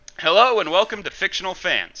Hello and welcome to Fictional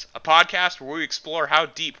Fans, a podcast where we explore how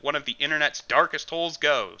deep one of the internet's darkest holes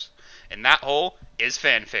goes. And that hole is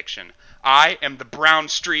fan fiction. I am the brown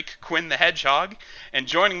streak, Quinn the Hedgehog, and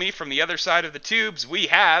joining me from the other side of the tubes we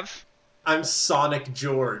have... I'm Sonic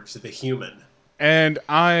George, the human. And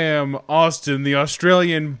I am Austin, the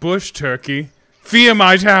Australian bush turkey. Fear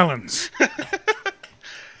my talons.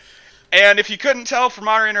 And if you couldn't tell from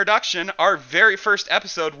our introduction, our very first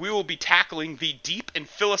episode, we will be tackling the deep and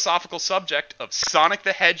philosophical subject of Sonic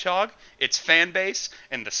the Hedgehog, its fan base,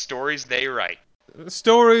 and the stories they write.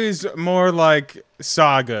 Stories more like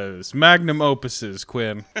sagas, magnum opuses,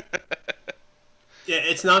 Quinn. Yeah,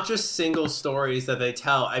 it's not just single stories that they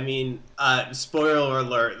tell. I mean, spoiler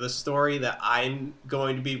alert, the story that I'm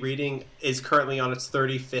going to be reading is currently on its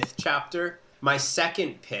 35th chapter. My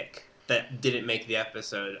second pick that didn't make the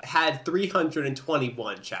episode had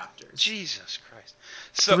 321 chapters. Jesus Christ.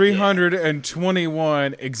 So,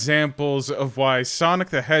 321 examples of why Sonic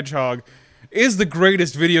the Hedgehog is the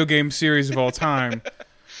greatest video game series of all time,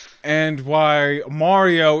 and why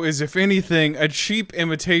Mario is, if anything, a cheap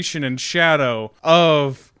imitation and shadow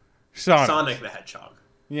of Sonic. Sonic the Hedgehog.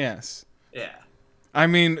 Yes. Yeah. I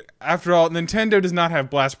mean, after all, Nintendo does not have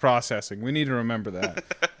blast processing. We need to remember that.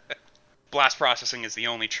 Blast processing is the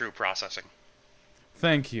only true processing.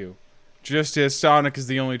 Thank you. Just as Sonic is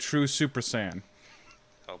the only true Super Saiyan.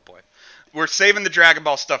 Oh boy. We're saving the Dragon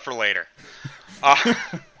Ball stuff for later.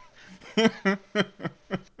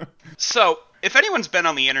 So, if anyone's been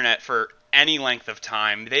on the internet for any length of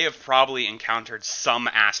time, they have probably encountered some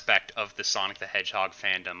aspect of the Sonic the Hedgehog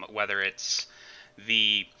fandom, whether it's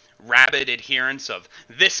the rabid adherence of,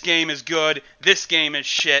 this game is good, this game is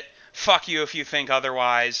shit, fuck you if you think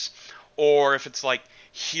otherwise, or if it's like,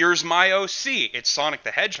 here's my OC, it's Sonic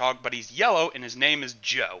the Hedgehog, but he's yellow and his name is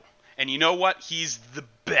Joe. And you know what? He's the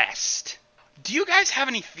best. Do you guys have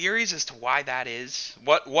any theories as to why that is?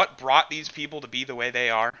 What brought these people to be the way they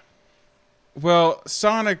are? Well,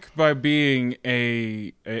 Sonic, by being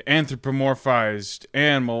a anthropomorphized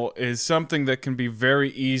animal, is something that can be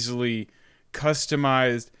very easily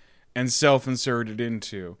customized and self-inserted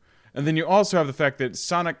into. And then you also have the fact that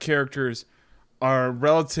Sonic characters are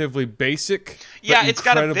relatively basic. Yeah, it's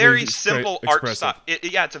got a very expressive. simple art style.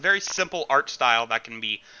 It's a very simple art style that can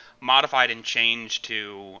be modified and changed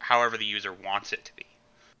to however the user wants it to be.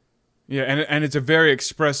 Yeah, and it's a very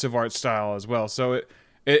expressive art style as well. So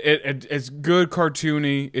it's good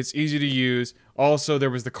cartoony. It's easy to use. Also, there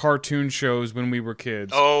was the cartoon shows when we were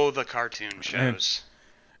kids. Oh, the cartoon shows.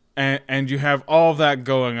 And you have all of that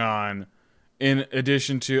going on. In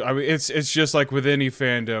addition to, I mean, it's just like with any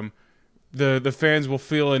fandom. The fans will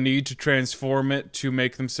feel a need to transform it to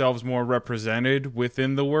make themselves more represented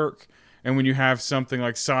within the work. And when you have something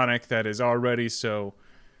like Sonic that is already so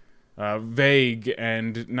vague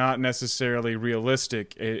and not necessarily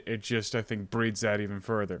realistic, it just, I think, breeds that even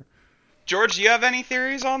further. George, do you have any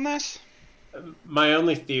theories on this? My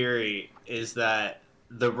only theory is that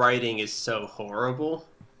the writing is so horrible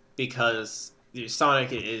because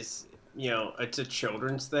Sonic is, it's a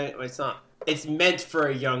children's thing. It's not. It's meant for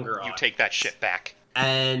a younger audience. You take that shit back.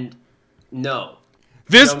 And no.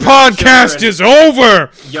 This podcast is over!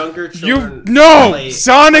 Younger children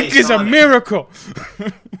Sonic is a miracle!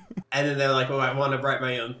 And then they're like, oh, I want to write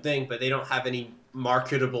my own thing, but they don't have any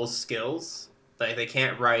marketable skills. Like, they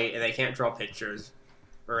can't write, and they can't draw pictures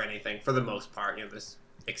or anything, for the most part. There's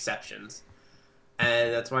exceptions.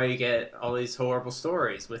 And that's why you get all these horrible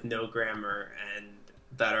stories with no grammar and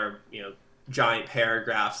that are, giant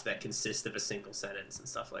paragraphs that consist of a single sentence and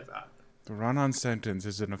stuff like that. The run-on sentence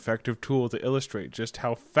is an effective tool to illustrate just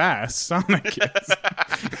how fast Sonic is.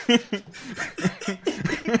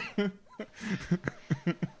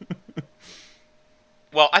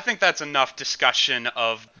 Well, I think that's enough discussion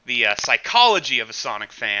of the psychology of a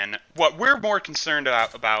Sonic fan. What we're more concerned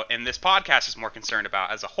about, and this podcast is more concerned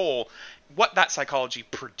about as a whole, what that psychology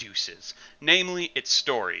produces. Namely, its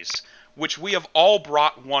stories, which we have all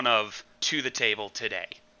brought one of to the table today.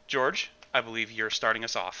 George, I believe you're starting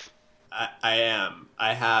us off. I am.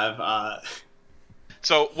 I have...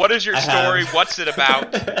 So, what is your story? What's it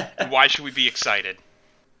about? And why should we be excited?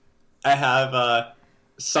 I have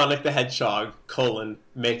Sonic the Hedgehog,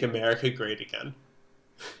 Make America Great Again.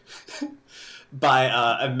 By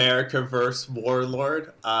Americaverse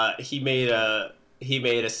Warlord. He made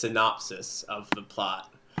a synopsis of the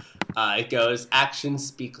plot. It goes, actions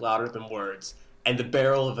speak louder than words, and the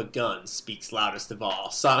barrel of a gun speaks loudest of all.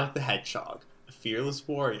 Sonic the Hedgehog, a fearless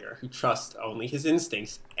warrior who trusts only his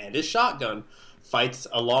instincts and his shotgun, fights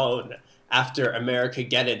alone after America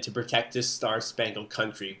Gedded to protect his star-spangled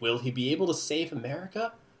country. Will he be able to save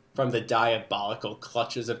America? from the diabolical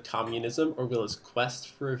clutches of communism, or will his quest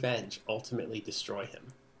for revenge ultimately destroy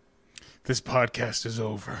him? This podcast is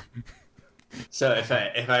over. So if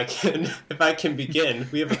I can begin,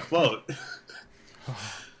 we have a quote.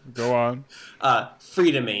 Go on.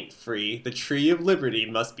 Freedom ain't free. The tree of liberty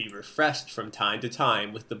must be refreshed from time to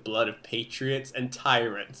time with the blood of patriots and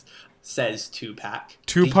tyrants, says Tupac.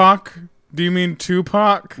 Tupac? Do you mean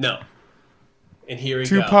Tupac? No. And here we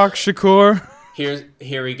go. Tupac Shakur?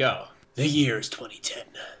 Here we go. The year is 2010.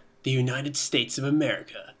 The United States of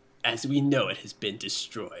America, as we know it, has been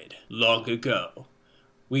destroyed. Long ago,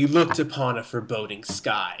 we looked upon a foreboding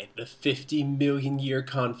sky. The 50-million-year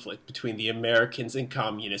conflict between the Americans and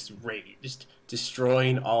communists raged,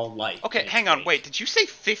 destroying all life. Okay, hang on. Wait, did you say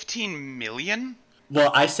 15 million?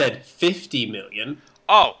 Well, I said 50 million.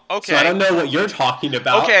 Oh, okay. So I don't know what you're talking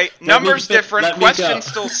about. Okay, numbers different. Questions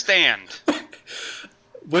still stand.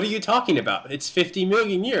 What are you talking about? It's 50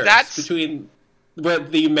 million years between where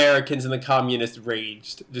the Americans and the communists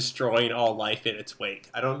raged, destroying all life in its wake.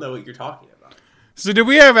 I don't know what you're talking about. So did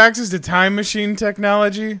we have access to time machine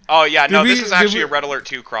technology? Oh, yeah, this is actually a Red Alert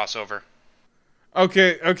 2 crossover.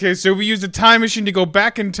 Okay, so we used a time machine to go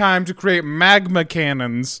back in time to create magma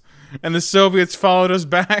cannons, and the Soviets followed us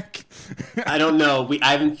back? I don't know.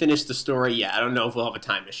 I haven't finished the story yet. I don't know if we'll have a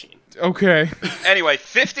time machine. Okay. Anyway,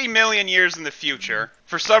 50 million years in the future.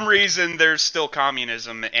 For some reason, there's still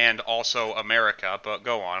communism and also America, but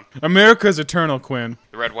go on. America's eternal, Quinn.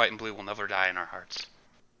 The red, white, and blue will never die in our hearts.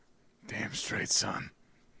 Damn straight, son.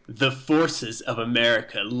 The forces of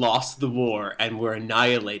America lost the war and were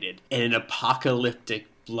annihilated in an apocalyptic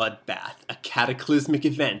bloodbath, a cataclysmic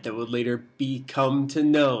event that would later become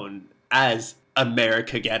known as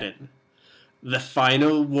Americageddon. The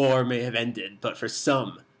final war may have ended, but for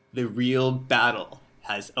some, the real battle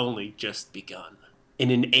has only just begun.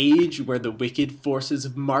 In an age where the wicked forces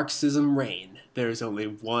of Marxism reign, there is only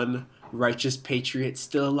one righteous patriot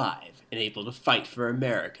still alive and able to fight for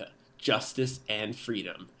America, justice, and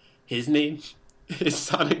freedom. His name is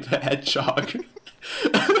Sonic the Hedgehog,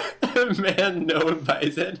 a man known by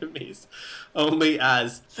his enemies only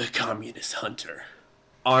as the Communist Hunter.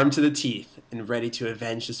 Armed to the teeth and ready to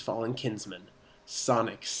avenge his fallen kinsman,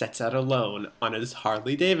 Sonic sets out alone on his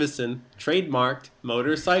Harley-Davidson, trademarked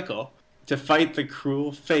motorcycle, to fight the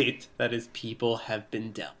cruel fate that his people have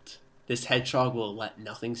been dealt. This hedgehog will let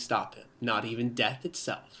nothing stop him, not even death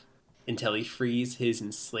itself, until he frees his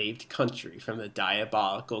enslaved country from the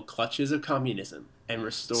diabolical clutches of communism and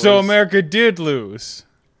restores... So America did lose.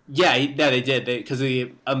 Yeah, they did, because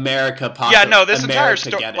the America... Yeah, no, this entire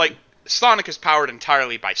story... Like, Sonic is powered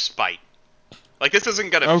entirely by spite. Like, this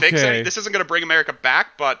isn't going to fix it. This isn't going to bring America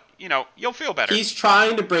back, but, you'll feel better. He's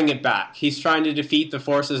trying to bring it back. He's trying to defeat the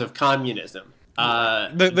forces of communism.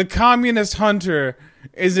 The Communist Hunter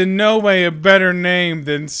is in no way a better name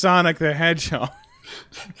than Sonic the Hedgehog.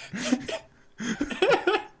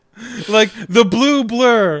 Like, the blue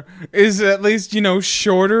blur is at least,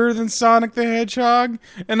 shorter than Sonic the Hedgehog,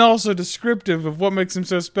 and also descriptive of what makes him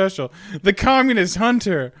so special. The Communist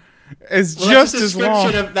Hunter is just as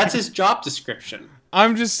long. That's his job description.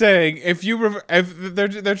 I'm just saying, if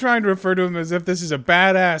they're trying to refer to him as if this is a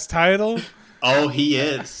badass title. Oh, he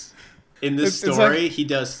is. In this story, he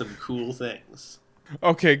does some cool things.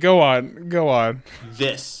 Okay, go on.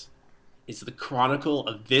 This is the chronicle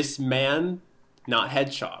of this man, not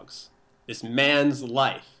hedgehogs. This man's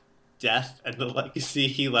life, death, and the legacy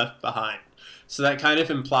he left behind. So that kind of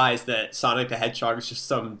implies that Sonic the Hedgehog is just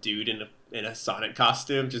some dude in a Sonic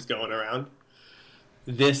costume just going around.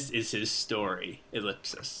 This is his story,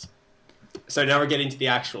 ellipsis. So now we're getting to the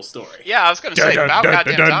actual story. Yeah, I was going to say, about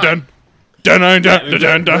goddamn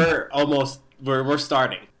time. We're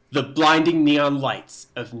starting. The blinding neon lights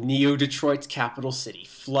of Neo-Detroit's capital city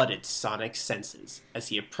flooded Sonic's senses as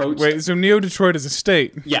he approached... Wait, so Neo-Detroit is a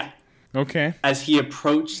state? Yeah. Okay. As he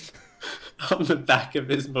approached on the back of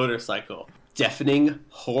his motorcycle, deafening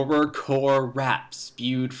horrorcore rap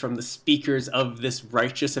spewed from the speakers of this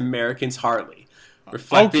righteous American's Harley.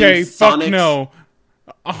 Okay, fuck no.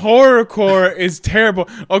 Horrorcore is terrible.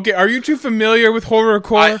 Okay, are you too familiar with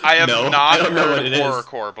horrorcore? I have not heard of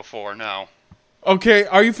horrorcore before, no. Okay,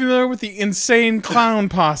 are you familiar with the Insane Clown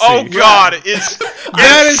Posse? Oh god,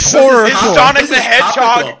 that is horrorcore. Is Sonic the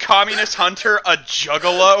Hedgehog, Communist Hunter, a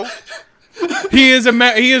juggalo? He is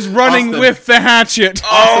running Austin. with the hatchet.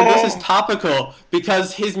 Austin, this is topical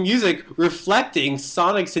because his music reflecting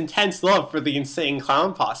Sonic's intense love for the Insane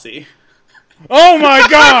Clown Posse. Oh my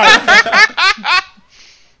god!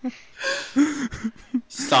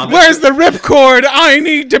 Where's the ripcord? I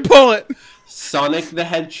need to pull it. Sonic the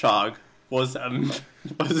Hedgehog was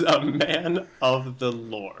was a man of the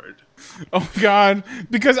Lord. Oh God!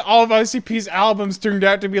 Because all of ICP's albums turned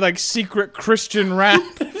out to be like secret Christian rap.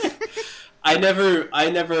 I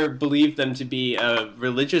never believed them to be a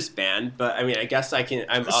religious band, but I mean, I guess I'm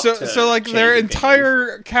up to So like their changing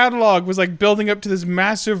entire catalog was like building up to this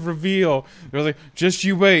massive reveal. They're like, just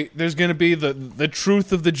you wait, there's gonna be the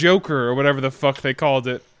truth of the Joker or whatever the fuck they called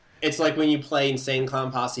it. It's like when you play Insane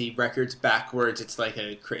Clown Posse records backwards. It's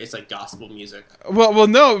like gospel music. Well,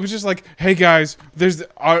 no, it was just like, hey guys,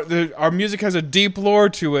 our music has a deep lore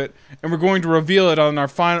to it, and we're going to reveal it on our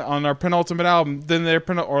penultimate album. Then their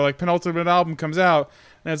penultimate album comes out,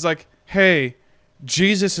 and it's like, hey,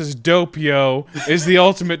 Jesus is dope, yo, is the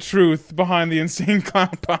ultimate truth behind the Insane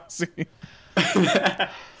Clown Posse.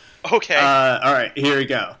 Okay. All right, here we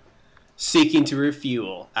go. Seeking to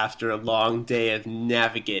refuel after a long day of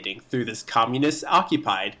navigating through this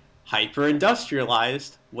communist-occupied,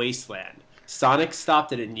 hyper-industrialized wasteland, Sonic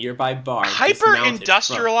stopped at a nearby bar.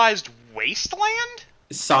 Hyper-industrialized wasteland?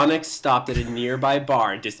 Sonic stopped at a nearby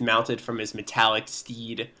bar and dismounted from his metallic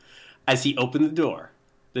steed. As he opened the door,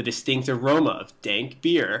 the distinct aroma of dank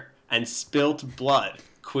beer and spilt blood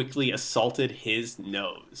quickly assaulted his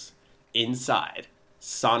nose. Inside,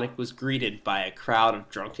 Sonic was greeted by a crowd of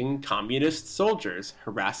drunken communist soldiers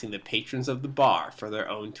harassing the patrons of the bar for their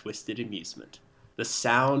own twisted amusement. The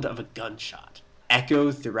sound of a gunshot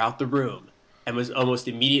echoed throughout the room and was almost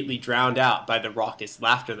immediately drowned out by the raucous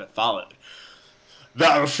laughter that followed.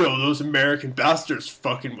 "That'll show those American bastards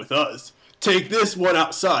fucking with us. Take this one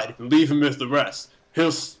outside and leave him with the rest.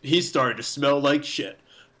 He's starting to smell like shit."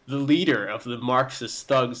 The leader of the Marxist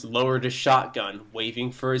thugs lowered his shotgun,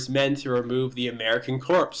 waving for his men to remove the American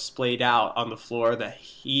corpse splayed out on the floor that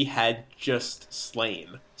he had just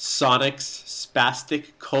slain. Sonic's spastic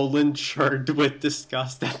colon churned with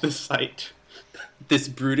disgust at the sight. This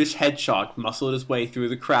brutish hedgehog muscled his way through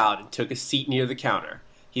the crowd and took a seat near the counter.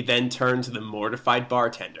 He then turned to the mortified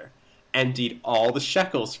bartender, emptied all the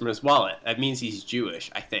shekels from his wallet. That means he's Jewish,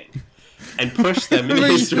 I think. And push them in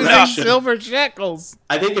his direction. Silver shekels.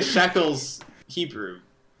 I think a shekel's Hebrew,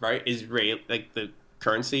 right? Israel, like the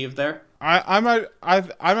currency of there. I'm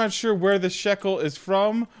not sure where the shekel is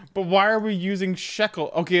from, but why are we using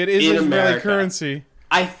shekel? Okay, it is In Israeli America. currency.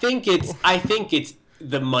 I think it's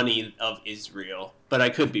the money of Israel, but I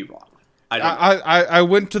could be wrong. I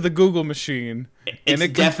went to the Google machine, and It's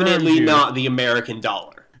it definitely confirmed you. not the American dollar.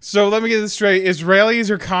 So let me get this straight. Israelis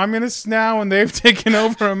are communists now, and they've taken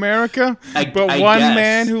over America. But I one guess.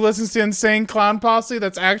 man who listens to Insane Clown Posse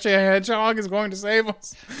that's actually a hedgehog is going to save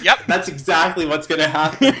us. Yep. That's exactly what's going to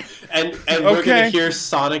happen. And we're going to hear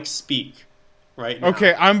Sonic speak right now.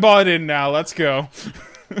 Okay, I'm bought in now. Let's go.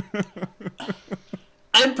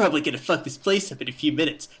 I'm probably going to fuck this place up in a few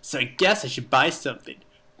minutes, so I guess I should buy something.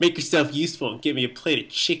 Make yourself useful and give me a plate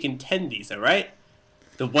of chicken tendies, alright?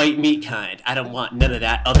 The white meat kind. I don't want none of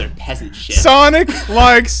that other peasant shit. Sonic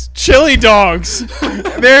likes chili dogs.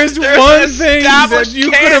 There's one thing that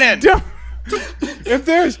you could have done. If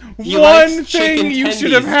there's He one likes chicken thing you tendies.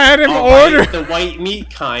 should have had him Alright, order. the white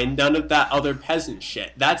meat kind, none of that other peasant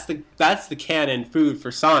shit. That's the canon food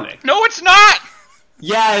for Sonic. No, it's not!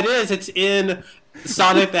 Yeah, it is. It's in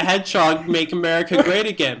Sonic the Hedgehog Make America Great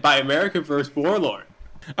Again by America vs. Warlord.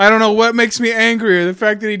 I don't know what makes me angrier, the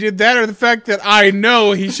fact that he did that or the fact that I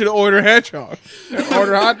know he should order hedgehog.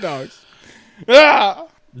 Order hot dogs. Ah!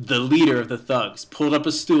 The leader of the thugs pulled up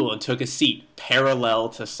a stool and took a seat parallel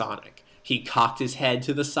to Sonic. He cocked his head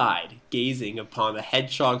to the side, gazing upon the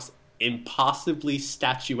hedgehog's impossibly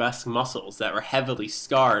statuesque muscles that were heavily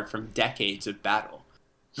scarred from decades of battle.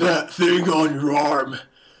 "That thing on your arm,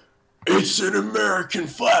 it's an American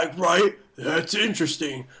flag, right? That's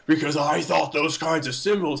interesting, because I thought those kinds of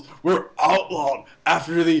symbols were outlawed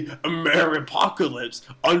after the Ameripocalypse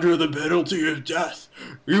under the penalty of death.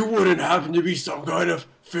 You wouldn't happen to be some kind of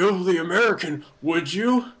filthy American, would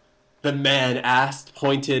you?" The man asked,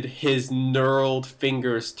 pointed his knurled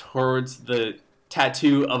fingers towards the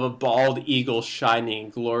tattoo of a bald eagle shining in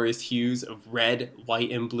glorious hues of red,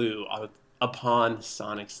 white, and blue upon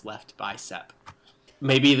Sonic's left bicep.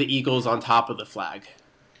 Maybe the eagle's on top of the flag.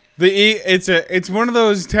 It's one of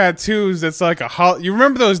those tattoos that's like you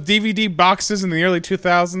remember those DVD boxes in the early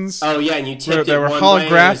 2000s? Oh yeah, and you tipped They it were one way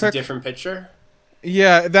and it was a holographic. different picture?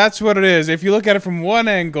 Yeah, that's what it is. If you look at it from one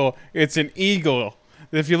angle, it's an eagle.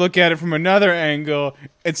 If you look at it from another angle,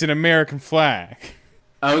 it's an American flag.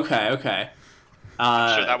 Okay.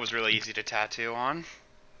 Sure, that was really easy to tattoo on.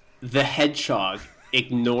 The hedgehog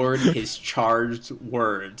ignored his charged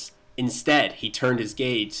words. Instead, he turned his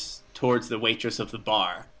gaze towards the waitress of the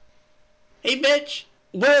bar. "Hey, bitch,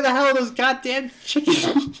 Where the hell are those goddamn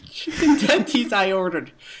chicken tendies I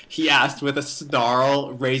ordered? He asked with a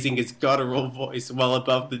snarl, raising his guttural voice well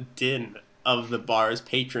above the din of the bar's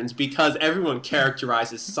patrons, because everyone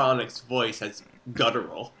characterizes Sonic's voice as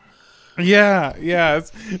guttural. Yeah,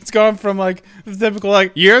 it's gone from like the typical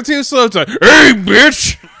like you're too slow to hey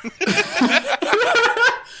bitch,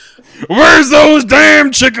 where's those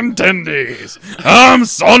damn chicken tendies? I'm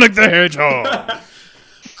Sonic the Hedgehog.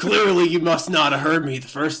 Clearly, you must not have heard me the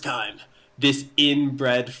first time. This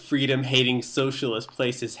inbred, freedom-hating socialist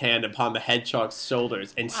placed his hand upon the hedgehog's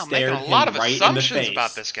shoulders and stared making a lot him of right in the assumptions face.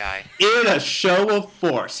 about this guy. In a show of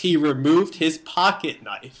force, he removed his pocket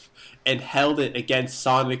knife and held it against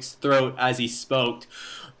Sonic's throat as he spoke.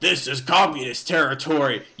 This is communist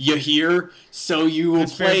territory, you hear? So you will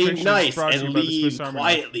play nice and leave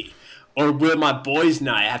quietly. Or will my boys and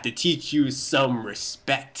I have to teach you some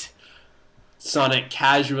respect? Sonic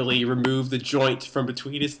casually removed the joint from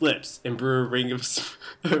between his lips and blew a ring of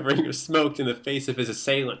smoke in the face of his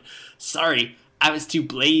assailant. Sorry, I was too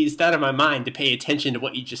blazed out of my mind to pay attention to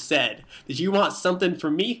what you just said. Did you want something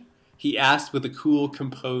from me? He asked with a cool,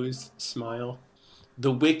 composed smile.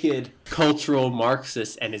 The wicked, cultural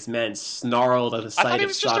Marxist and his men snarled at the sight of Sonic's... I thought he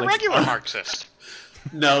was just a regular Marxist.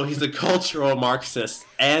 No, he's a cultural Marxist,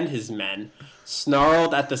 and his men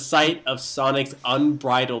snarled at the sight of Sonic's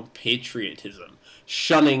unbridled patriotism,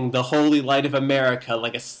 shunning the holy light of America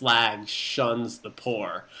like a slag shuns the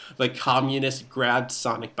poor. The communist grabbed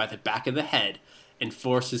Sonic by the back of the head and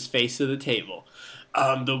forced his face to the table.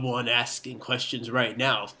 I'm the one asking questions right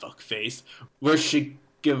now, fuckface. We're Che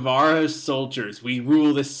Guevara's soldiers. We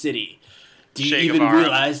rule the city. Do you even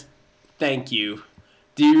realize... Thank you.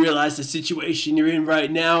 Do you realize the situation you're in right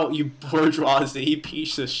now, you bourgeoisie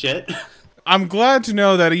piece of shit? I'm glad to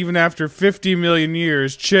know that even after 50 million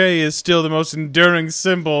years, Che is still the most enduring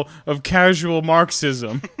symbol of casual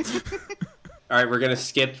Marxism. All right, we're gonna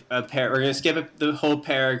skip the whole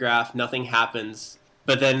paragraph. Nothing happens,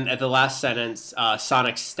 but then at the last sentence,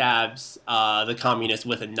 Sonic stabs the communist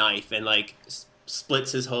with a knife and like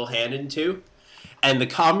splits his whole hand in two. And the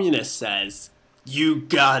communist says, "You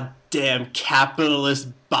goddamn capitalist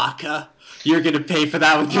baka! You're gonna pay for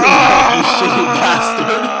that with your life, you shitty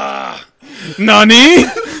bastard!" Nani?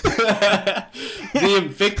 The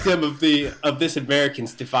victim of this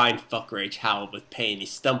American's divine fuck rage howled with pain. He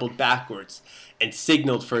stumbled backwards and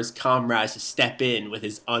signaled for his comrades to step in with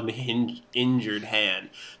his uninjured hand.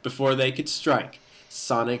 Before they could strike,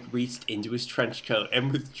 Sonic reached into his trench coat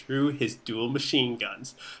and withdrew his dual machine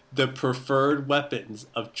guns, the preferred weapons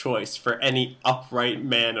of choice for any upright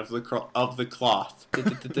man of the cloth.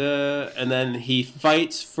 And then he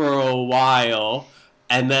fights for a while,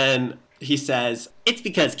 and then he says, "It's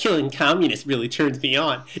because killing communists really turns me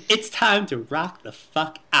on. It's time to rock the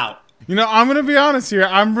fuck out." You know, I'm going to be honest here.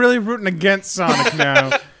 I'm really rooting against Sonic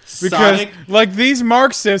now. Because, like, these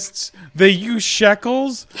Marxists, they use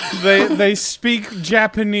shekels, they speak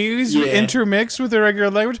Japanese intermixed with their regular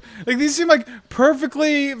language. Like, these seem like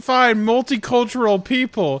perfectly fine multicultural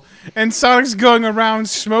people. And Sonic's going around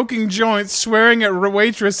smoking joints, swearing at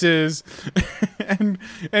waitresses, and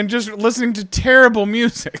just listening to terrible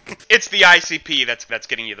music. It's the ICP that's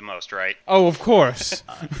getting you the most, right? Oh, of course.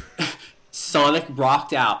 Sonic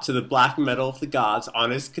rocked out to the black metal of the gods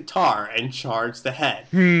on his guitar and charged ahead,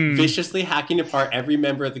 viciously hacking apart every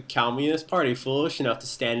member of the Communist Party foolish enough to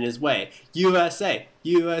stand in his way. USA!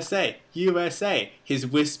 USA! USA! His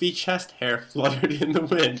wispy chest hair fluttered in the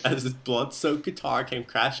wind as his blood-soaked guitar came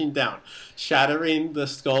crashing down, shattering the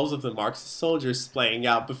skulls of the Marxist soldiers splaying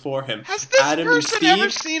out before him. Has this person ever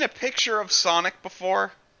seen a picture of Sonic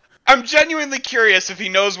before? I'm genuinely curious if he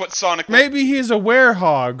knows what Sonic... Maybe he's a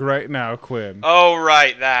werehog right now, Quinn. Oh,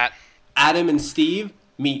 right, that. Adam and Steve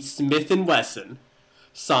meet Smith and Wesson.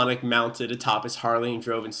 Sonic mounted atop his Harley and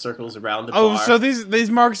drove in circles around the bar. Oh, so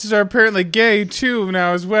these Marxists are apparently gay, too,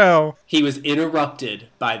 now as well. He was interrupted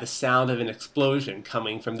by the sound of an explosion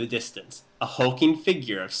coming from the distance. A hulking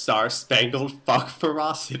figure of star-spangled fuck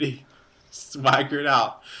ferocity swaggered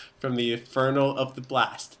out from the inferno of the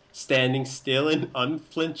blast, standing still and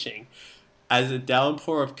unflinching as a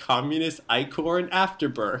downpour of communist ichor and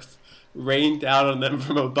afterbirth rained down on them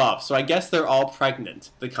from above. So I guess they're all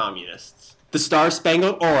pregnant, the communists. The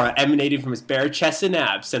star-spangled aura emanating from his bare chest and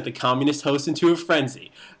abs sent the communist host into a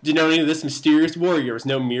frenzy. Denoting this mysterious warrior was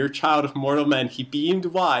no mere child of mortal men, he beamed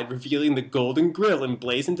wide, revealing the golden grill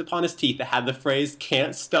emblazoned upon his teeth that had the phrase,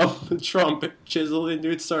 "Can't stump the trump," chiseled into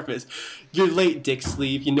its surface. "You're late, Dick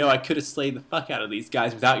Sleeve. You know I could have slayed the fuck out of these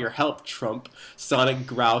guys without your help, Trump." Sonic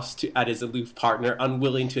groused at his aloof partner,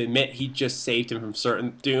 unwilling to admit he just saved him from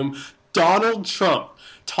certain doom. Donald Trump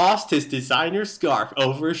tossed his designer scarf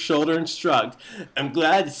over his shoulder and shrugged. I'm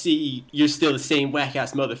glad to see you're still the same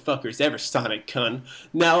whack-ass motherfucker as ever, Sonic Kun.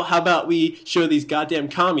 Now, how about we show these goddamn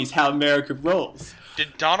commies how America rolls?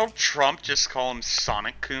 Did Donald Trump just call him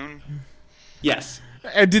Sonic Coon? Yes.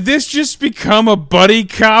 Did this just become a buddy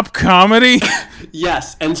cop comedy?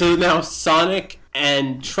 Yes, and so now Sonic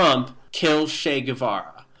and Trump kill Che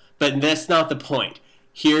Guevara. But that's not the point.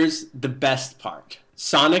 Here's the best part.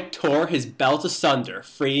 Sonic tore his belt asunder,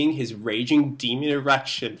 freeing his raging demon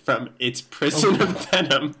erection from its prison of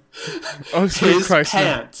venom. Oh, sweet His Christ,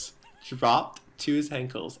 pants dropped to his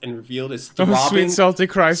ankles and revealed his oh, throbbing sweet salty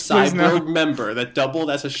Christ, please no. cyborg member that doubled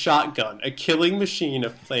as a shotgun, a killing machine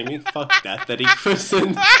of flaming fuck death that he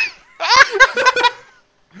christened...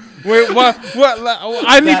 Wait, what?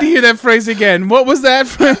 I need to hear that phrase again. What was that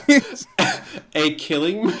phrase? A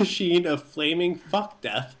killing machine of flaming fuck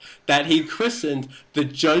death that he christened the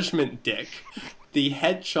Judgment Dick. The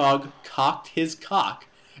hedgehog cocked his cock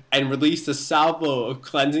and released a salvo of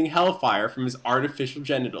cleansing hellfire from his artificial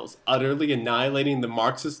genitals, utterly annihilating the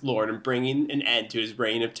Marxist lord and bringing an end to his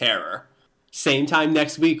reign of terror. Same time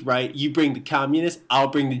next week, right? You bring the communists, I'll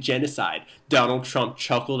bring the genocide. Donald Trump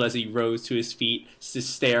chuckled as he rose to his feet to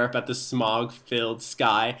stare up at the smog-filled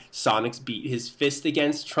sky. Sonic beat his fist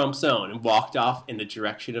against Trump's own and walked off in the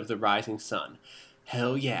direction of the rising sun.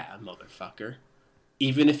 Hell yeah, motherfucker.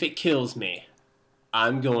 Even if it kills me,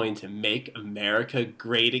 I'm going to make America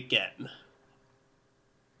great again.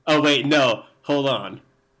 Oh wait, no. Hold on.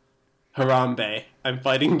 Harambe. I'm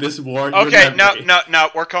fighting this war in Okay, your memory. no,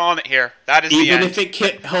 we're calling it here. That is Even the end. if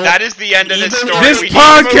it That is the end of this story. This We need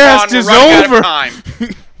to move podcast on. is We're running out of over. time.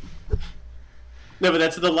 No, but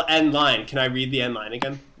that's the end line. Can I read the end line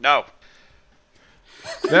again? No.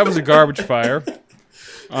 That was a garbage fire.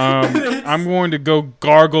 I'm going to go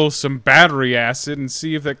gargle some battery acid and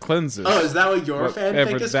see if that cleanses. Oh, is that what your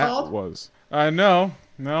whatever fanfic is that called? was. No,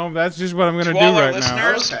 that's just what I'm going to To do all our right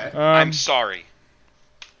listeners, now. Okay. I'm sorry.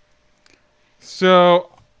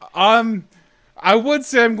 So, I would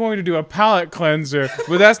say I'm going to do a palate cleanser,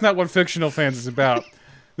 but that's not what Fictional Fans is about.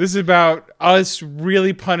 This is about us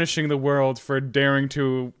really punishing the world for daring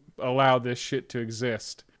to allow this shit to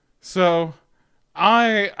exist. So,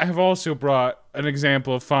 I have also brought an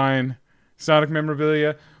example of fine Sonic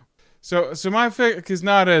memorabilia. So my fic is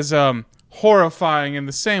not as horrifying in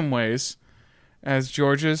the same ways as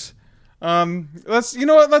George's.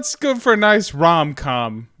 Let's go for a nice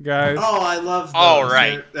rom-com, guys. Oh, I love those. All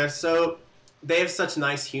right. They have such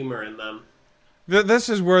nice humor in them. This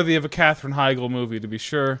is worthy of a Katherine Heigl movie, to be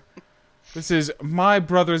sure. This is My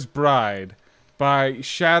Brother's Bride by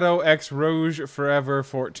Shadow X Rouge Forever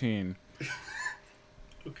 14.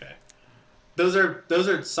 Okay. Those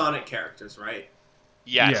are Sonic characters, right?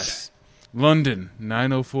 Yes. London,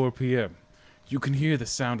 9:04 p.m. You can hear the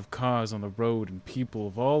sound of cars on the road and people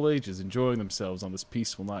of all ages enjoying themselves on this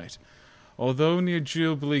peaceful night. Although near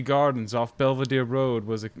Jubilee Gardens off Belvedere Road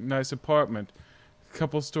was a nice apartment, a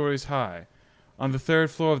couple stories high. On the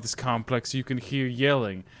third floor of this complex, you can hear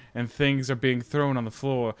yelling, and things are being thrown on the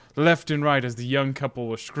floor, left and right, as the young couple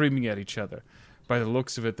were screaming at each other. By the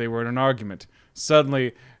looks of it, they were in an argument.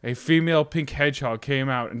 Suddenly, a female pink hedgehog came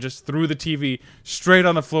out and just threw the TV straight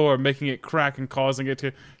on the floor, making it crack and causing it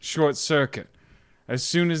to short circuit. As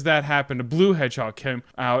soon as that happened, a blue hedgehog came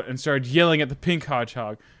out and started yelling at the pink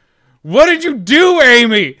hedgehog. What did you do,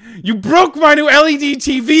 Amy? You broke my new LED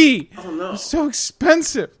TV! Oh no. It's so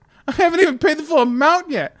expensive. I haven't even paid the full amount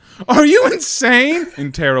yet. Are you insane?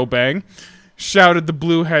 Interrobang, shouted the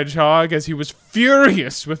blue hedgehog as he was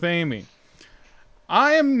furious with Amy.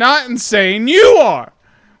 I am not insane. You are.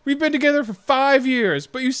 We've been together for 5 years,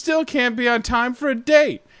 but you still can't be on time for a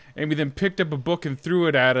date. Amy then picked up a book and threw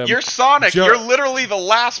it at him. You're Sonic. You're literally the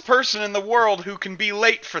last person in the world who can be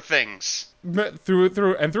late for things. Threw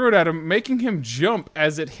it at him, making him jump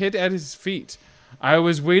as it hit at his feet. I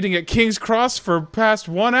was waiting at King's Cross for past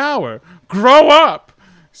 1 hour. Grow up!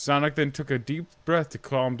 Sonic then took a deep breath to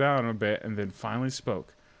calm down a bit and then finally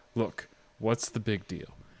spoke. Look, what's the big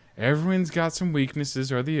deal? Everyone's got some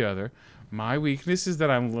weaknesses or the other. My weakness is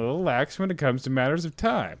that I'm a little lax when it comes to matters of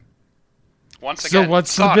time. Once again, So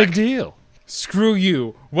what's Sonic. the big deal? Screw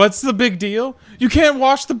you. What's the big deal? You can't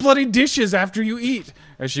wash the bloody dishes after you eat.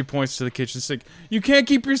 As she points to the kitchen sink. You can't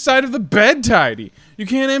keep your side of the bed tidy. You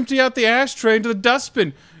can't empty out the ashtray into the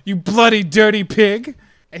dustbin. You bloody dirty pig.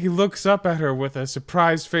 And he looks up at her with a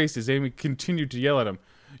surprised face as Amy continued to yell at him.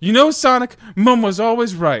 You know, Sonic, Mum was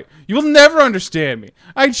always right. You will never understand me.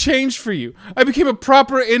 I changed for you. I became a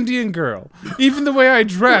proper Indian girl. Even the way I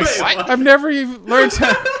dress. Wait, what? I've never even learned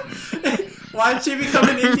how... Why'd she become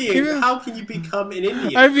an Indian? How can you become an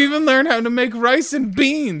Indian? I've even learned how to make rice and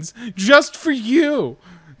beans just for you.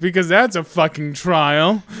 Because that's a fucking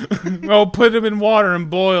trial. I'll put them in water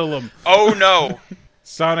and boil them. Oh no.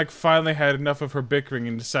 Sonic finally had enough of her bickering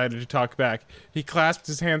and decided to talk back. He clasped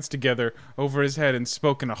his hands together over his head and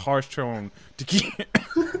spoke in a harsh tone to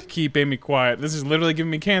keep Amy quiet. This is literally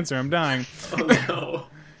giving me cancer. I'm dying. Oh no.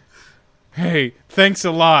 Hey, thanks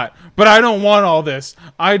a lot, but I don't want all this.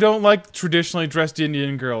 I don't like traditionally dressed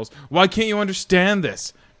Indian girls. Why can't you understand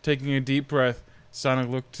this? Taking a deep breath, Sonic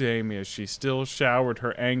looked to Amy as she still showed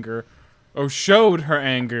her anger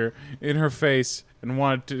in her face and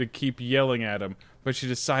wanted to keep yelling at him, but she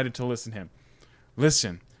decided to listen to him.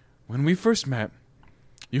 Listen, when we first met,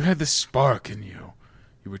 you had this spark in you.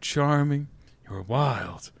 You were charming, you were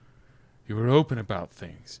wild, you were open about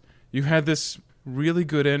things. You had this really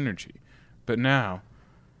good energy. But now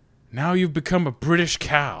you've become a British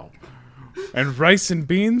cow. And rice and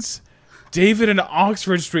beans? David in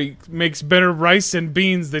Oxford Street makes better rice and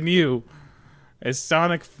beans than you. As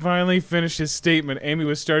Sonic finally finished his statement, Amy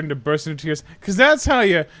was starting to burst into tears. Because that's how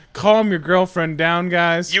you calm your girlfriend down,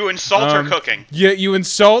 guys. You insult her cooking. You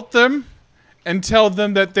insult them and tell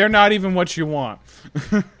them that they're not even what you want.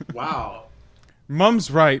 Wow.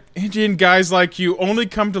 Mum's right. Indian guys like you only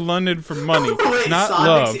come to London for money, Wait, not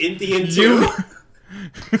Sonic's love. Indian too?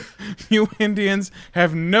 You Indians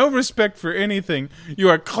have no respect for anything. You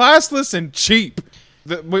are classless and cheap.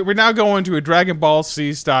 We're now going to a Dragon Ball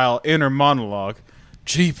Z style inner monologue.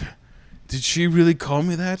 Cheap? Did she really call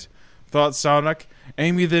me that? Thought Sonic.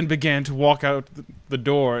 Amy then began to walk out the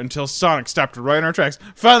door until Sonic stopped her right in her tracks,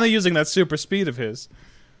 finally using that super speed of his.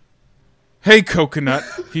 Hey, Coconut,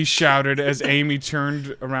 he shouted as Amy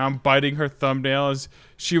turned around, biting her thumbnail as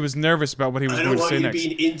she was nervous about what he was going to say next. I don't want you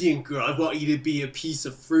to be an Indian girl. I want you to be a piece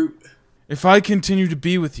of fruit. If I continue to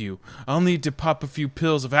be with you, I'll need to pop a few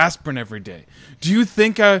pills of aspirin every day. Do you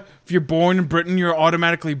think if you're born in Britain, you're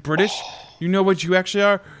automatically British? You know what you actually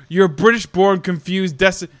are? You're a British-born confused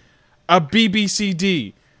a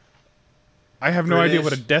BBCD. I have no idea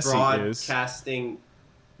what a desi is. Broadcasting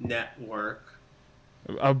Network.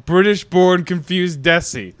 A British-born confused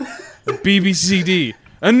desi. BBCD.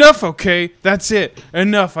 Enough, okay? That's it.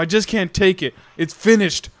 Enough. I just can't take it. It's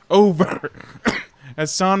finished. Over.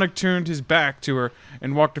 As Sonic turned his back to her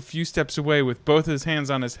and walked a few steps away with both his hands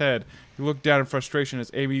on his head, he looked down in frustration as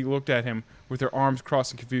Amy looked at him with her arms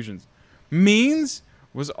crossed in confusion. Means?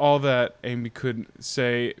 Was all that Amy could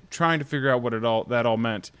say, trying to figure out what that all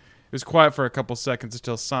meant. It was quiet for a couple seconds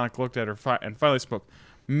until Sonic looked at her and finally spoke.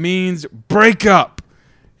 Means break up!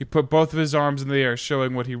 He put both of his arms in the air,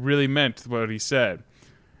 showing what he really meant what he said.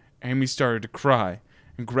 Amy started to cry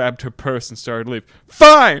and grabbed her purse and started to leave.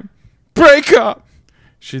 Fine! Break up!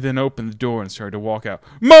 She then opened the door and started to walk out.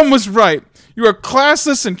 Mum was right! You are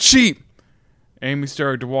classless and cheap! Amy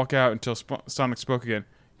started to walk out until Sonic spoke again.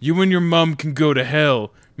 You and your mum can go to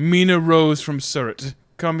hell. Mina Rose from Surrey.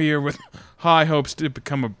 Come here with high hopes to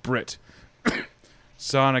become a Brit.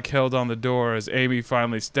 Sonic held on the door as Amy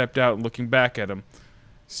finally stepped out and looking back at him,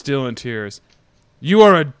 still in tears. You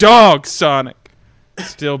are a dog, Sonic!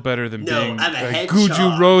 Still better than being a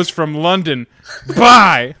Guju Rose from London.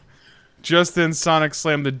 Bye! Just then Sonic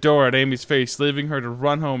slammed the door at Amy's face, leaving her to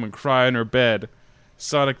run home and cry in her bed.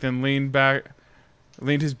 Sonic then leaned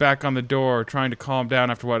his back on the door, trying to calm down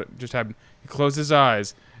after what just happened. He closed his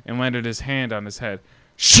eyes and landed his hand on his head.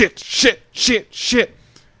 Shit! Shit! Shit! Shit!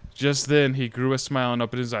 Just then he grew a smile and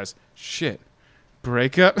opened his eyes. Shit.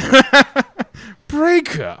 Break up?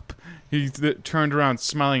 Break up! He turned around,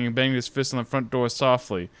 smiling and banged his fist on the front door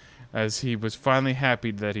softly, as he was finally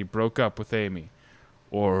happy that he broke up with Amy.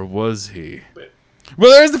 Or was he?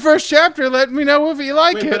 Well, there's the first chapter. Let me know if you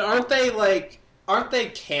like it. But aren't they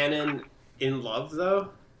canon in love, though?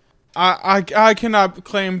 I cannot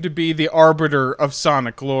claim to be the arbiter of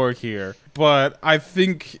Sonic lore here, but I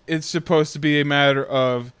think it's supposed to be a matter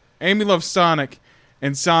of Amy loves Sonic,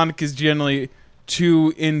 and Sonic is generally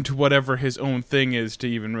too into whatever his own thing is to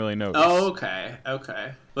even really notice. Oh, okay.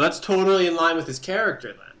 Well, that's totally in line with his character,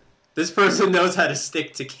 then. This person knows how to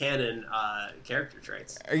stick to canon character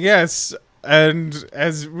traits. Yes, and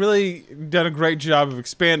has really done a great job of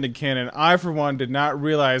expanding canon. I, for one, did not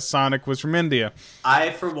realize Sonic was from India.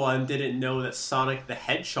 I, for one, didn't know that Sonic the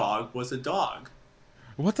Hedgehog was a dog.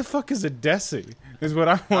 What the fuck is a desi? Is what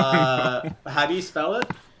I want to know. How do you spell it?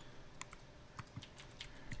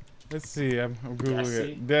 Let's see, I'm Googling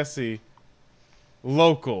it. Desi.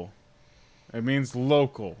 Local. It means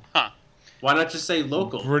local. Huh. Why not just say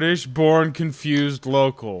local? British-born confused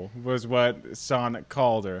local was what Sonic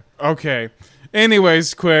called her. Okay.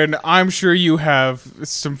 Anyways, Quinn, I'm sure you have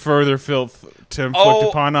some further filth to inflict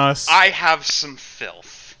upon us. I have some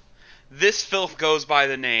filth. This filth goes by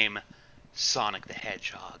the name Sonic the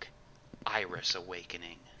Hedgehog, Iris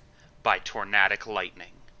Awakening, by Tornadic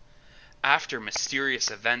Lightning. After mysterious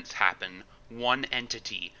events happen, one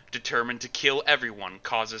entity, determined to kill everyone,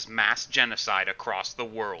 causes mass genocide across the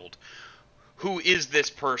world. Who is this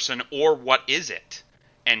person, or what is it?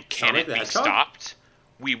 And can Sonic it the be Hedgehog? stopped?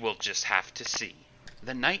 We will just have to see.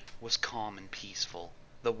 The night was calm and peaceful.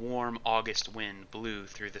 The warm August wind blew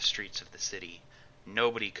through the streets of the city.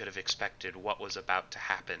 Nobody could have expected what was about to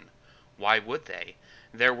happen. Why would they?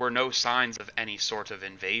 There were no signs of any sort of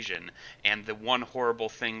invasion, and the one horrible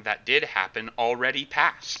thing that did happen already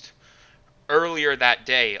passed. Earlier that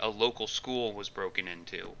day, a local school was broken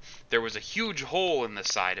into. There was a huge hole in the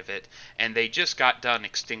side of it, and they just got done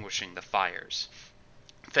extinguishing the fires.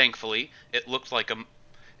 Thankfully, it looked like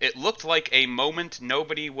a moment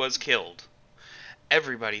nobody was killed.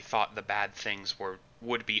 Everybody thought the bad things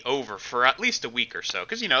would be over for at least a week or so,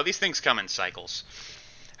 because, these things come in cycles.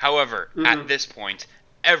 However, at this point,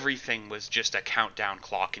 everything was just a countdown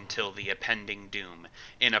clock until the impending doom.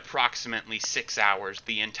 In approximately 6 hours,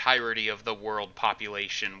 the entirety of the world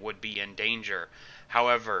population would be in danger.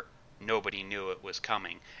 However, nobody knew it was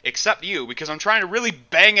coming. Except you, because I'm trying to really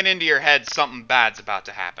bang it into your head something bad's about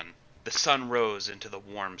to happen. The sun rose into the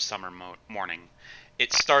warm summer morning.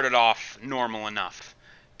 It started off normal enough.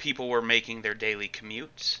 People were making their daily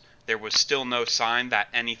commutes. There was still no sign that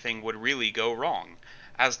anything would really go wrong.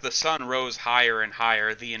 As the sun rose higher and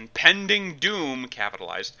higher, the impending doom,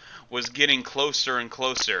 capitalized, was getting closer and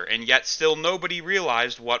closer, and yet still nobody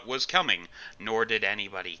realized what was coming, nor did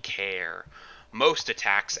anybody care. Most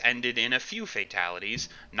attacks ended in a few fatalities.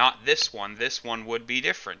 Not this one. This one would be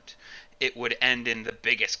different. It would end in the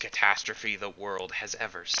biggest catastrophe the world has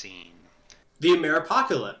ever seen. The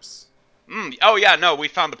Ameripocalypse. Oh yeah, no, we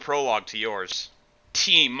found the prologue to yours.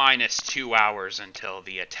 T-minus 2 hours until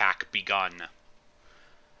the attack begun.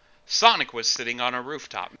 Sonic was sitting on a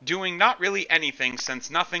rooftop, doing not really anything since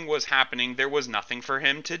nothing was happening. There was nothing for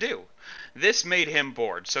him to do. This made him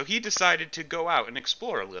bored, so he decided to go out and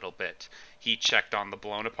explore a little bit. He checked on the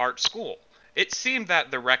blown-apart school. It seemed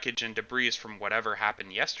that the wreckage and debris from whatever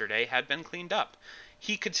happened yesterday had been cleaned up.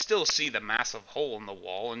 He could still see the massive hole in the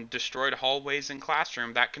wall and destroyed hallways and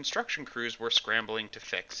classroom that construction crews were scrambling to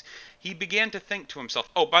fix. He began to think to himself,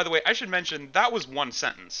 oh, by the way, I should mention, that was one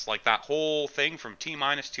sentence. Like, that whole thing from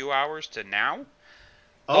T-minus 2 hours to now?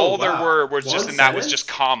 All there were was just, and that was just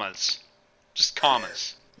commas. Just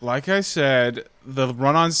commas. Like I said, the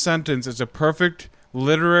run-on sentence is a perfect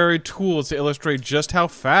literary tool to illustrate just how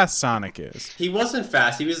fast Sonic is. He wasn't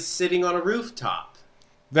fast. He was sitting on a rooftop.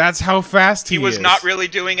 That's how fast he is. He was not really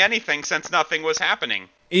doing anything since nothing was happening.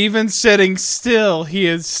 Even sitting still, he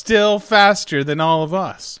is still faster than all of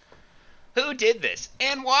us. Who did this,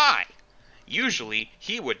 and why? Usually,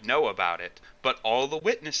 he would know about it, but all the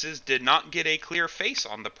witnesses did not get a clear face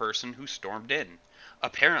on the person who stormed in.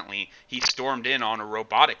 Apparently, he stormed in on a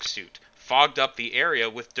robotic suit, fogged up the area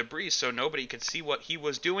with debris so nobody could see what he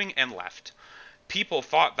was doing, and left. People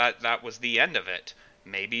thought that was the end of it.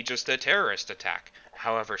 Maybe just a terrorist attack.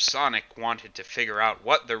 However, Sonic wanted to figure out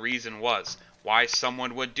what the reason was, why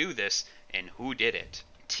someone would do this, and who did it.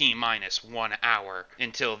 T-minus 1 hour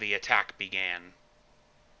until the attack began.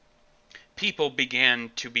 People began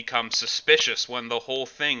to become suspicious when the whole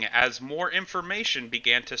thing, as more information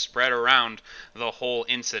began to spread around the whole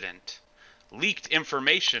incident. Leaked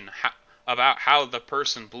information about how the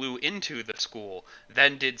person blew into the school,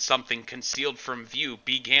 then did something concealed from view,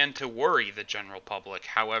 began to worry the general public.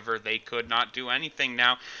 However, they could not do anything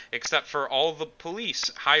now except for all the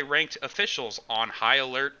police, high-ranked officials on high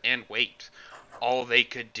alert and wait. All they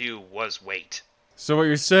could do was wait. So what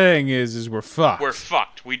you're saying is we're fucked. We're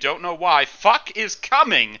fucked. We don't know why. Fuck is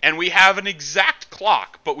coming, and we have an exact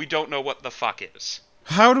clock, but we don't know what the fuck is.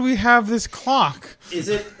 How do we have this clock? Is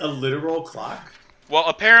it a literal clock? Well,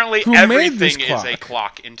 apparently everything is a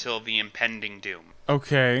clock until the impending doom.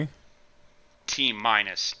 Okay.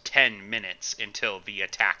 T-minus 10 minutes until the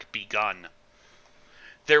attack begun.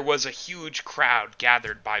 There was a huge crowd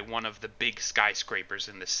gathered by one of the big skyscrapers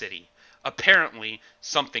in the city. Apparently,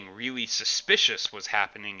 something really suspicious was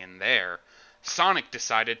happening in there. Sonic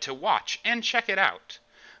decided to watch and check it out.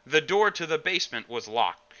 The door to the basement was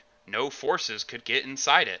locked. No forces could get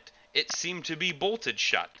inside it. It seemed to be bolted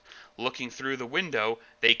shut. Looking through the window,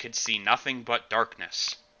 they could see nothing but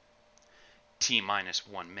darkness. T-minus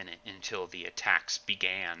 1 minute until the attacks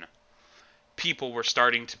began. People were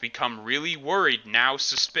starting to become really worried. Now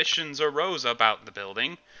suspicions arose about the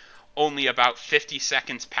building. Only about 50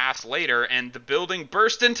 seconds passed later, and the building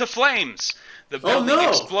burst into flames. The building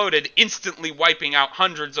exploded, instantly wiping out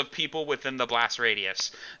hundreds of people within the blast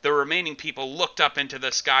radius. The remaining people looked up into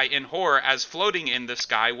the sky in horror, as floating in the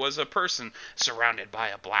sky was a person surrounded by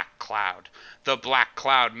a black cloud. The black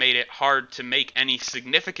cloud made it hard to make any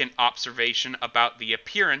significant observation about the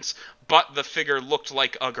appearance, but the figure looked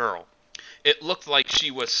like a girl. It looked like she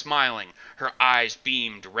was smiling. Her eyes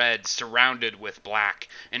beamed red, surrounded with black.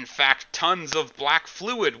 In fact, tons of black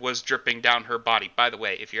fluid was dripping down her body. By the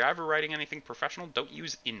way, if you're ever writing anything professional, don't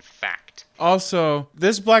use in fact. Also,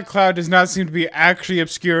 this black cloud does not seem to be actually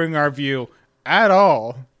obscuring our view at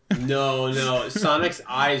all. No. Sonic's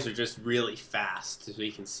eyes are just really fast, so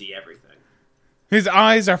he can see everything. His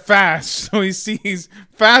eyes are fast, so he sees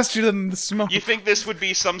faster than the smoke. You think this would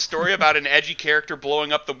be some story about an edgy character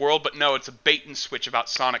blowing up the world, but no, it's a bait and switch about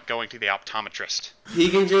Sonic going to the optometrist. He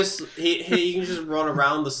can just he can just run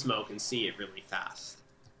around the smoke and see it really fast.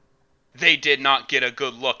 They did not get a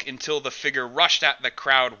good look until the figure rushed at the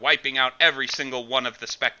crowd, wiping out every single one of the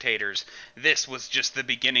spectators. This was just the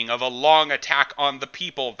beginning of a long attack on the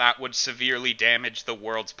people that would severely damage the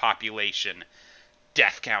world's population.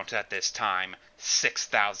 Death count at this time,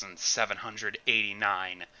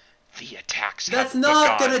 6,789. The attacks That's have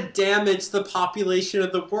not begun. going to damage the population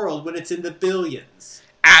of the world when it's in the billions.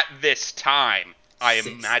 At this time, I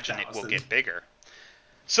 6,000. imagine it will get bigger.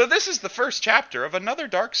 So this is the first chapter of another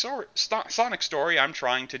dark Sonic story I'm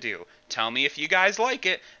trying to do. Tell me if you guys like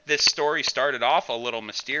it. This story started off a little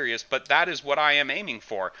mysterious, but that is what I am aiming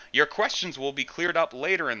for. Your questions will be cleared up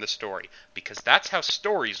later in the story, because that's how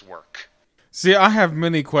stories work. See, I have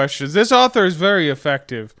many questions. This author is very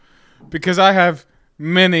effective because I have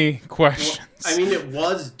many questions. Well, I mean, it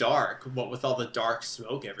was dark, what with all the dark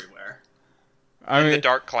smoke everywhere. The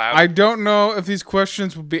dark cloud. I don't know if these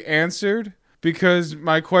questions will be answered because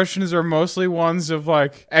my questions are mostly ones of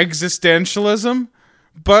like existentialism,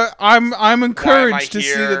 but I'm encouraged to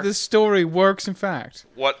see that this story works in fact.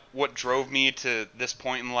 What drove me to this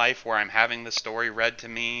point in life where I'm having the story read to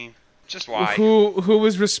me? Just why? Who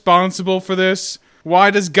was responsible for this? Why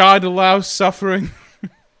does God allow suffering?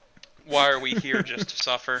 Why are we here just to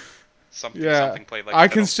suffer? Something played like I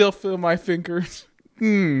can still feel my fingers.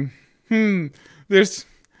 There's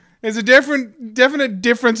a definite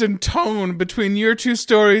difference in tone between your two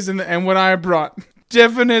stories and what I brought.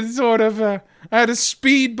 Definite sort of I had a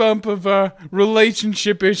speed bump of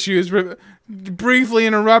relationship issues, briefly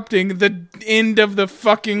interrupting the end of the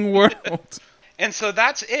fucking world. And so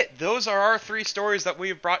that's it. Those are our 3 stories that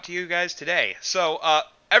we've brought to you guys today. So,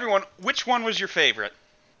 everyone, which one was your favorite?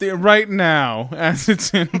 Right now, as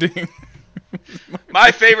it's ending. My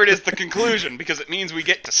favorite is the conclusion, because it means we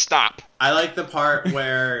get to stop. I like the part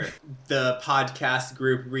where the podcast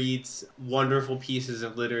group reads wonderful pieces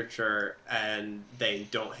of literature and they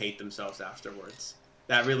don't hate themselves afterwards.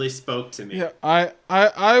 That really spoke to me. Yeah,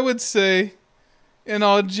 I would say, in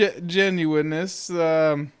all genuineness,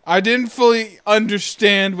 I didn't fully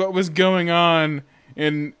understand what was going on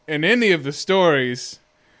in any of the stories.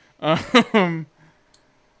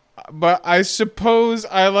 But I suppose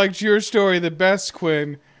I liked your story the best,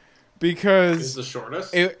 Quinn, because It's the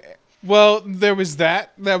shortest? well, there was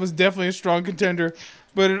that. That was definitely a strong contender.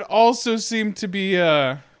 But it also seemed to be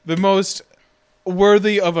the most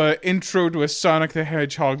worthy of an intro to a Sonic the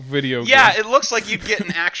Hedgehog video game. Yeah, it looks like you'd get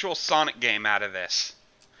an actual Sonic game out of this.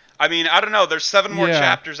 I mean, I don't know. There's 7 more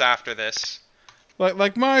chapters after this.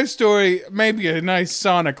 Like my story, maybe a nice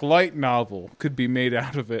Sonic light novel could be made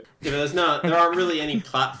out of it. Yeah, there aren't really any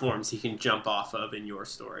platforms he can jump off of in your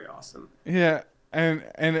story, Awesome. Yeah, and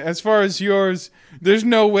as far as yours, there's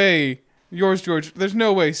no way, George, there's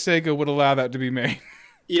no way Sega would allow that to be made.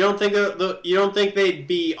 You don't think they'd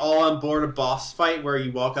be all on board a boss fight where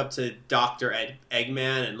you walk up to Dr.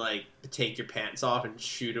 Eggman and like take your pants off and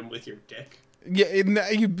shoot him with your dick? Yeah,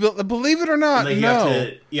 you believe it or not, And, like,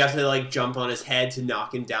 no. You have to like jump on his head to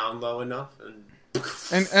knock him down low enough.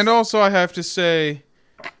 And also I have to say,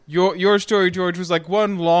 your story, George, was like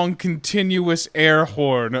one long continuous air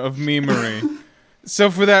horn of memery.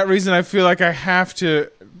 So for that reason, I feel like I have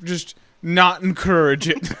to just not encourage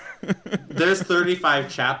it. There's 35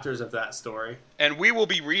 chapters of that story. And we will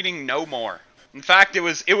be reading no more. In fact, it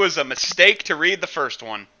was a mistake to read the first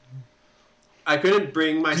one. I couldn't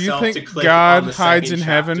bring myself Do you to think click God on the hides second in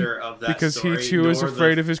heaven chapter of that because story, he too is nor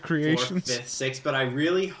afraid the of his creations? 4th, 5th, 6th, but I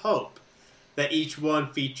really hope that each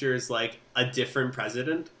one features like a different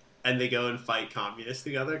president and they go and fight communists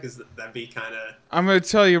together, because that'd be kind of... I'm going to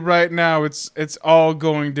tell you right now, it's all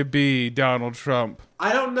going to be Donald Trump.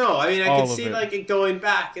 I don't know. I mean, I All could of see it. like it going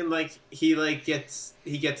back, and like he gets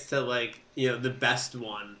to like, the best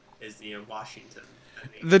one is Washington. I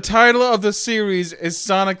mean, The title of the series is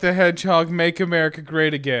Sonic the Hedgehog: Make America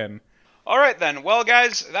Great Again. All right, then. Well,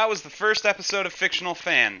 guys, that was the first episode of Fictional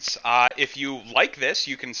Fans. If you like this,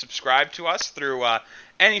 you can subscribe to us through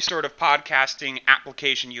any sort of podcasting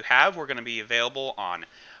application you have. We're going to be available on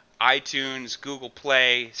iTunes, Google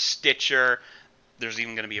Play, Stitcher. There's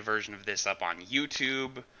even going to be a version of this up on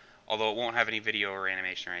YouTube, although it won't have any video or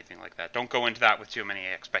animation or anything like that. Don't go into that with too many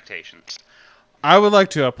expectations. I would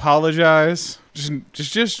like to apologize.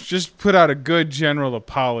 Just put out a good general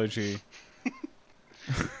apology.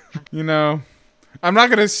 I'm not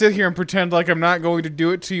going to sit here and pretend like I'm not going to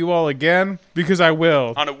do it to you all again, because I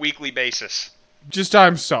will. On a weekly basis.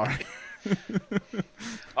 I'm sorry.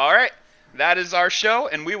 All right. That is our show,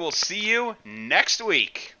 and we will see you next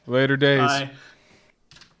week. Later days. Bye.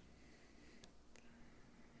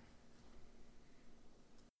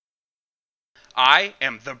 I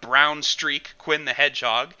am the Brown Streak, Quinn the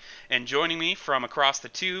Hedgehog, and joining me from across the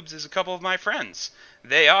tubes is a couple of my friends.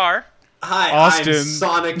 They are... Hi, Austin. I'm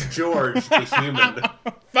Sonic George, the human.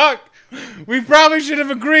 Fuck! We probably should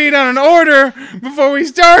have agreed on an order before we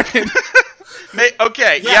started.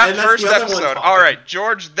 Okay, Yeah, yeah, and that's first the other one episode. talking. All right,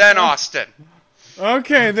 George, then Austin.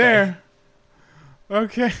 Okay, there.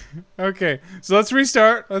 Okay. So let's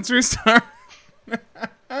restart.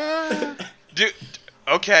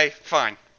 Okay, fine.